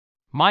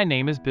My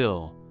name is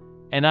Bill,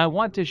 and I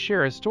want to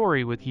share a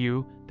story with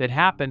you that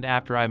happened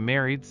after I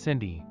married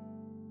Cindy.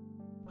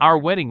 Our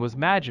wedding was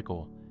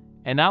magical,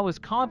 and I was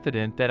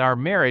confident that our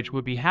marriage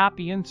would be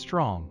happy and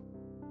strong.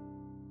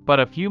 But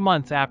a few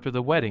months after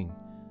the wedding,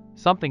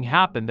 something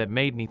happened that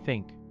made me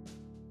think.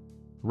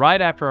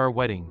 Right after our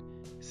wedding,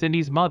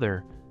 Cindy's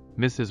mother,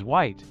 Mrs.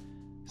 White,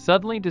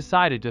 suddenly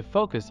decided to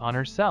focus on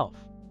herself.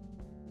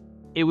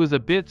 It was a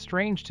bit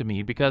strange to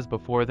me because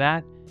before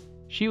that,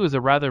 she was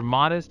a rather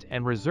modest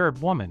and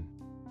reserved woman.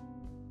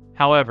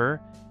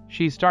 However,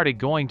 she started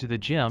going to the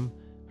gym,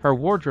 her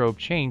wardrobe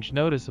changed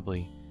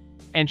noticeably,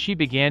 and she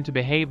began to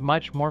behave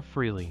much more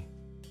freely.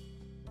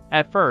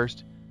 At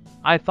first,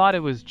 I thought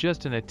it was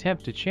just an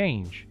attempt to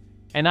change,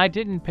 and I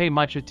didn't pay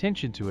much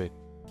attention to it.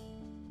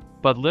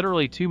 But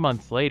literally 2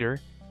 months later,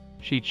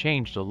 she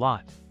changed a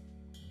lot.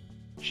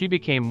 She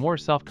became more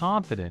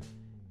self-confident,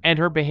 and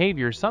her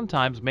behavior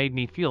sometimes made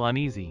me feel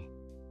uneasy.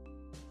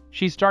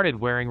 She started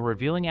wearing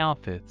revealing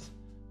outfits,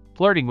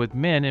 flirting with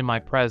men in my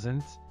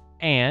presence,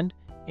 and,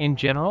 in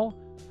general,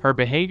 her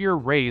behavior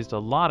raised a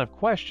lot of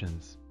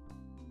questions.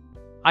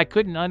 I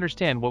couldn't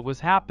understand what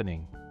was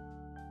happening.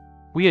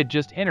 We had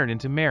just entered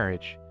into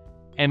marriage,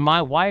 and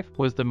my wife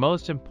was the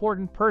most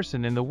important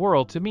person in the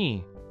world to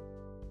me.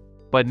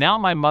 But now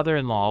my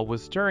mother-in-law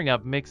was stirring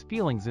up mixed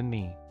feelings in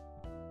me.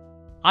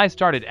 I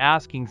started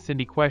asking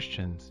Cindy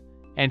questions,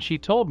 and she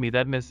told me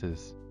that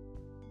Mrs.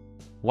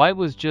 White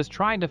was just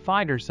trying to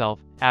find herself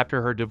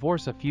after her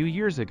divorce a few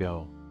years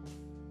ago.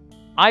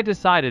 I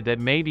decided that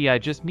maybe I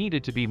just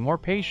needed to be more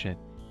patient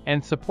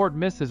and support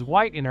Mrs.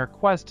 White in her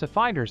quest to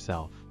find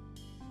herself.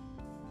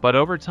 But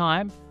over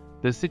time,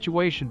 the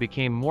situation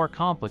became more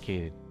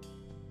complicated.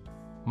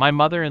 My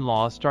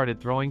mother-in-law started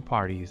throwing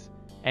parties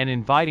and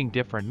inviting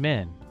different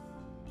men.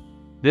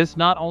 This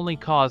not only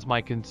caused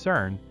my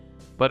concern,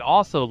 but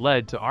also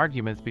led to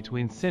arguments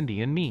between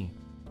Cindy and me.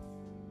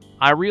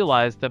 I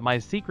realized that my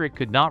secret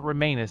could not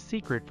remain a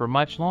secret for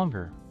much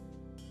longer.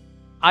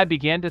 I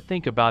began to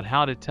think about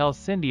how to tell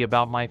Cindy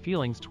about my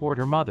feelings toward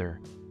her mother.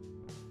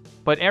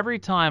 But every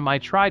time I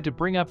tried to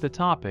bring up the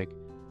topic,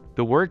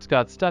 the words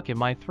got stuck in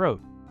my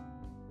throat.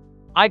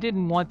 I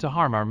didn't want to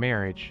harm our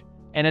marriage,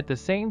 and at the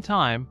same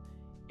time,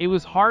 it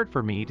was hard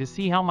for me to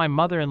see how my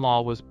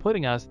mother-in-law was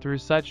putting us through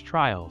such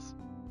trials.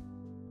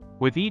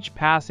 With each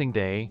passing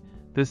day,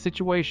 the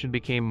situation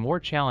became more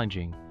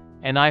challenging,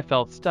 and I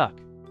felt stuck.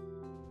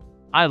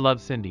 I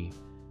loved Cindy,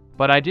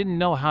 but I didn't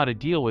know how to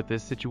deal with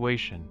this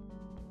situation.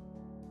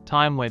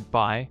 Time went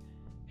by,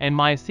 and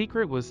my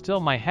secret was still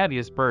my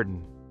heaviest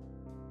burden.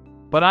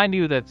 But I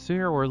knew that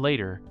sooner or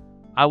later,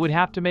 I would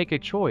have to make a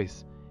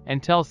choice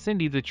and tell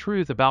Cindy the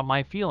truth about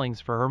my feelings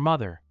for her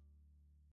mother.